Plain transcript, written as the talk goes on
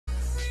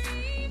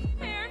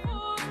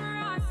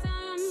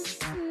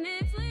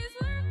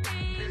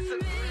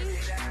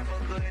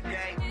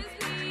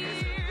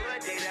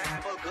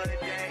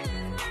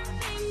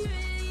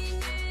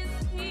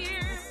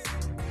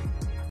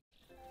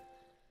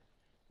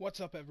What's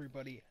up,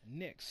 everybody?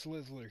 Nick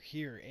Slizzler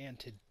here, and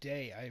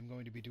today I am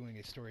going to be doing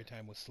a story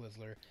time with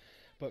Slizzler.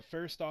 But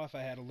first off,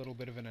 I had a little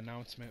bit of an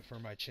announcement for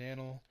my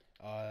channel.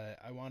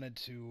 I wanted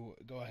to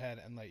go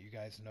ahead and let you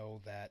guys know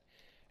that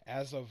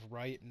as of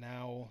right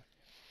now,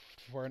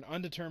 for an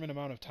undetermined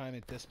amount of time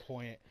at this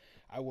point,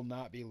 I will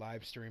not be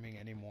live streaming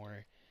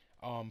anymore.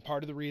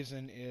 Part of the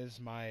reason is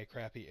my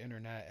crappy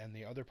internet, and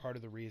the other part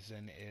of the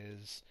reason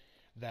is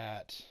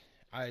that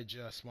I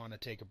just want to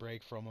take a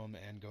break from them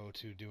and go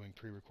to doing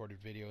pre-recorded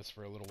videos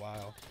for a little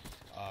while,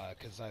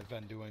 because I've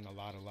been doing a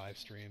lot of live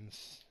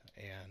streams,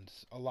 and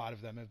a lot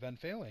of them have been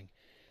failing,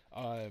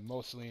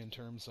 mostly in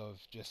terms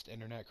of just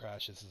internet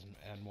crashes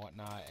and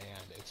whatnot,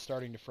 and it's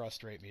starting to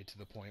frustrate me to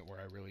the point where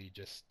I really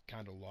just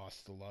kind of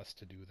lost the lust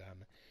to do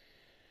them.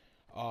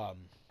 Um,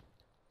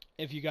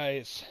 if you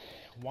guys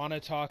want to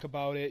talk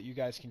about it, you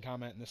guys can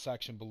comment in the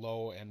section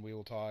below, and we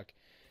will talk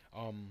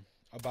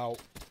about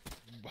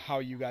how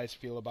you guys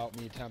feel about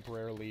me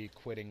temporarily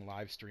quitting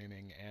live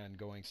streaming and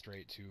going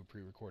straight to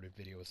pre-recorded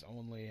videos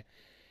only.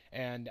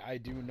 And I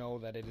do know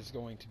that it is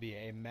going to be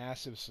a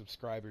massive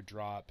subscriber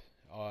drop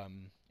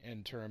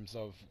in terms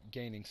of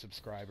gaining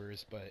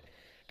subscribers, but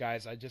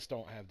guys, I just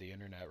don't have the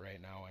internet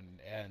right now,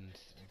 and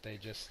they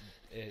just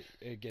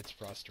it gets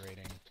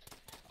frustrating.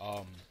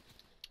 Um,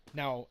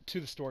 Now,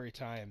 to the story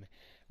time.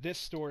 This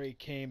story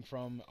came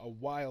from a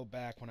while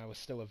back when I was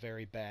still a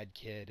very bad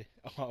kid.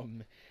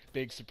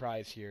 Big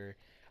surprise here.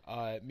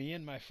 Me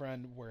and my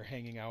friend were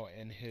hanging out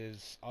in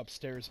his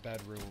upstairs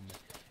bedroom,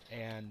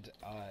 and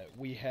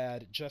we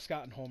had just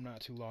gotten home not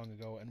too long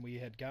ago, and we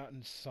had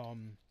gotten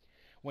some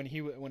when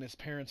his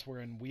parents were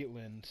in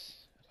Wheatland,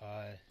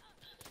 uh,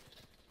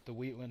 the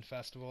Wheatland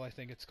Festival, I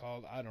think it's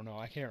called. I don't know.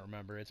 I can't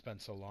remember. It's been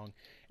so long.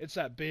 It's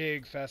that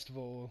big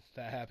festival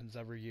that happens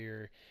every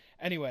year.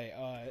 Anyway,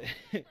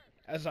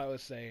 as I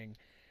was saying,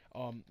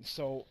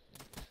 so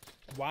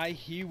why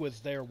he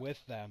was there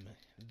with them,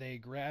 they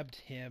grabbed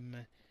him,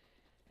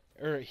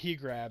 or he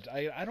grabbed.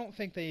 I don't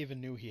think they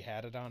even knew he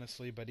had it,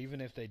 honestly. But even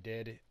if they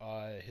did,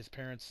 his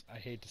parents, I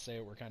hate to say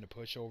it, were kind of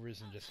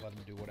pushovers and just let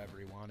him do whatever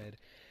he wanted.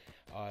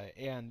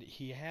 And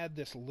he had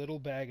this little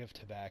bag of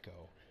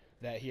tobacco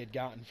that he had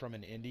gotten from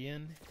an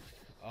Indian,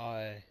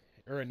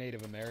 or a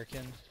Native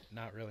American,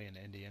 not really an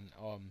Indian.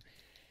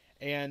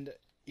 And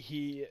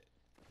he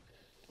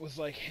was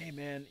like, "Hey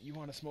man, you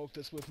want to smoke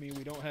this with me?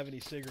 We don't have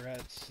any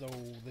cigarettes, so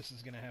this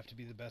is gonna have to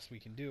be the best we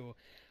can do."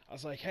 I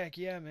was like, "Heck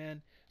yeah,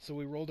 man!" So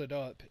we rolled it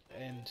up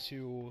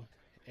into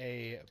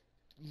a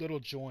little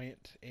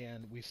joint,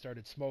 and we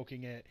started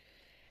smoking it,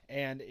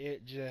 and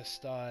it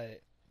just the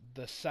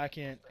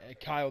second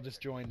Kyle just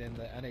joined in,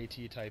 the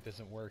NAT type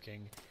isn't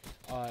working.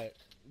 Uh,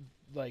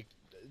 like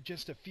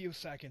just a few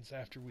seconds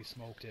after we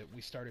smoked it,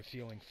 we started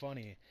feeling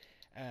funny,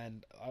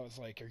 and I was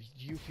like,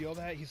 "Do you feel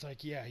that?" He's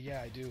like, "Yeah,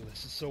 I do.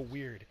 This is so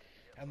weird."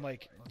 And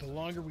like the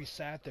longer we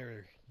sat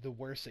there, the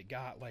worse it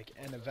got. Like,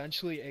 and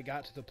eventually it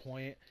got to the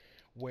point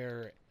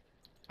where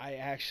I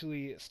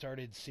actually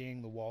started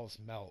seeing the walls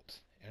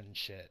melt and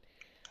shit.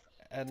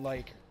 And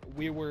like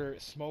we were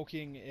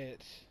smoking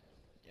it,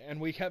 and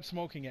we kept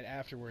smoking it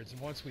afterwards.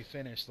 And once we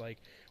finished, like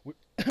we,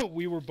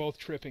 we were both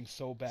tripping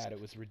so bad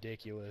it was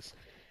ridiculous.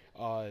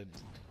 Uh,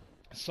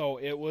 so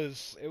it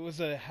was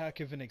a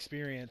heck of an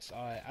experience.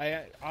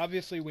 I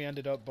obviously we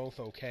ended up both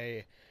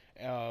okay.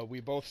 We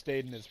both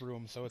stayed in his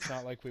room, so it's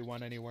not like we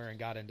went anywhere and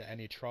got into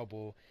any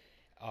trouble.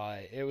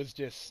 It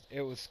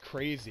was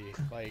crazy.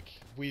 Like,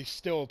 we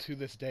still to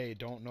this day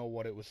don't know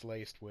what it was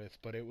laced with,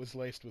 but it was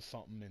laced with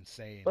something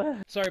insane.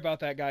 Sorry about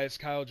that, guys.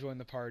 Kyle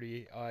joined the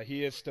party.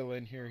 He is still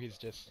in here.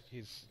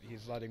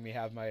 He's letting me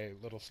have my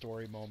little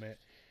story moment.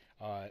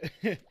 Uh,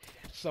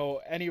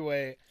 so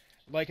anyway,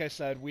 like I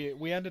said,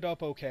 we ended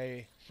up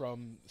okay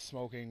from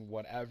smoking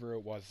whatever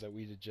it was that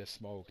we had just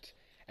smoked,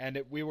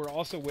 and we were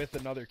also with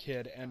another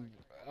kid. And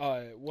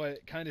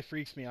what kind of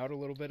freaks me out a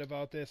little bit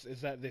about this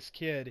is that this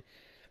kid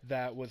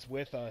that was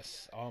with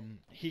us,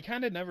 he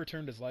kind of never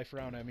turned his life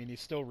around. I mean,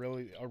 he's still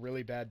really a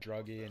really bad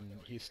druggie, and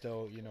he's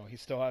still, he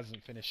still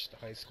hasn't finished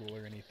high school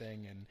or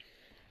anything,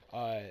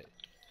 and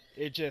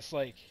it just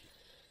like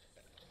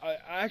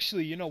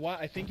actually, you know what?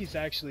 I think he's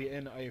actually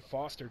in a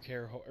foster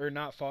care or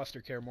not foster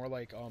care, more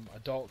like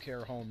adult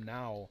care home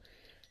now,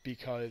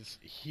 because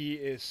he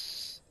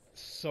is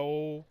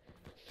so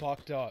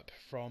fucked up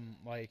from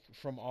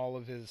all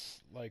of his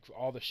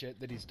all the shit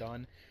that he's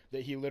done,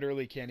 that he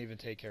literally can't even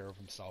take care of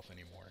himself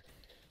anymore.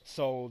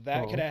 So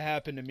that could Oh, have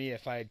happened to me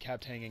if I had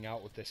kept hanging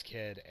out with this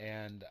kid,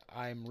 and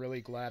I'm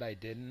really glad I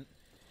didn't,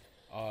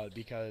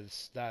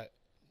 because that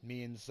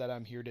means that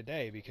I'm here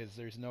today, because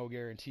there's no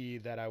guarantee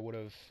that I would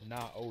have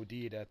not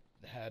OD'd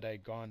had I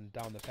gone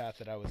down the path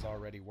that I was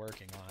already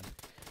working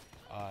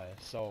on.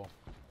 So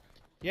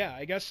yeah,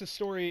 I guess the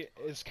story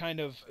is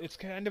it's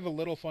kind of a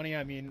little funny.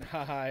 I mean,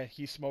 haha,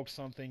 he smoked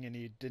something and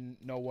he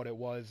didn't know what it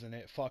was, and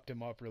it fucked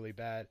him up really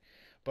bad.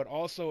 But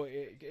also,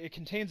 it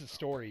contains a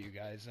story, you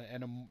guys,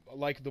 and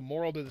like the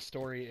moral to the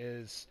story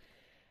is,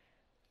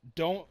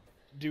 don't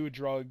do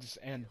drugs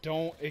and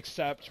don't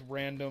accept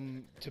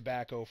random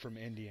tobacco from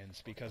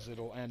Indians, because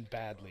it'll end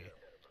badly.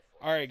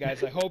 Alright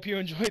guys, I hope you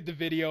enjoyed the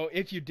video.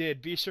 If you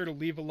did, be sure to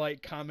leave a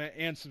like, comment,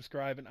 and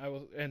subscribe,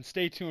 and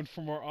stay tuned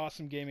for more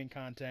awesome gaming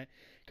content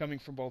coming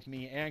from both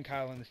me and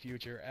Kyle in the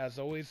future. As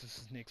always, this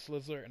is Nick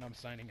Slizzler, and I'm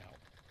signing out.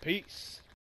 Peace!